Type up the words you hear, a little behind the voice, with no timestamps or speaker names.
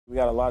We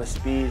got a lot of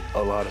speed.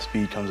 A lot of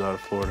speed comes out of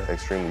Florida.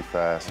 Extremely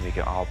fast. We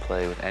can all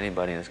play with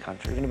anybody in this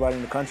country. Anybody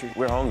in the country.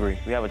 We're hungry.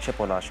 We have a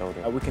chip on our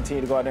shoulder. We continue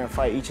to go out there and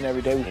fight each and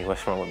every day.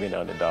 What's wrong with being the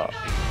underdog?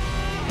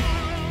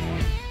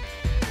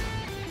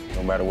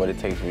 No matter what it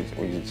takes,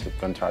 we're just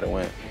gonna try to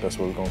win. That's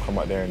what we're gonna come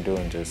out there and do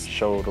and just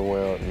show the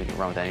world. We can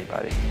run with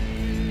anybody.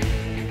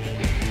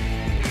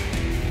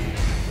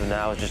 So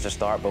now it's just a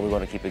start, but we're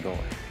gonna keep it going.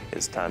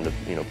 It's time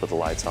to, put the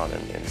lights on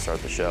and start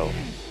the show.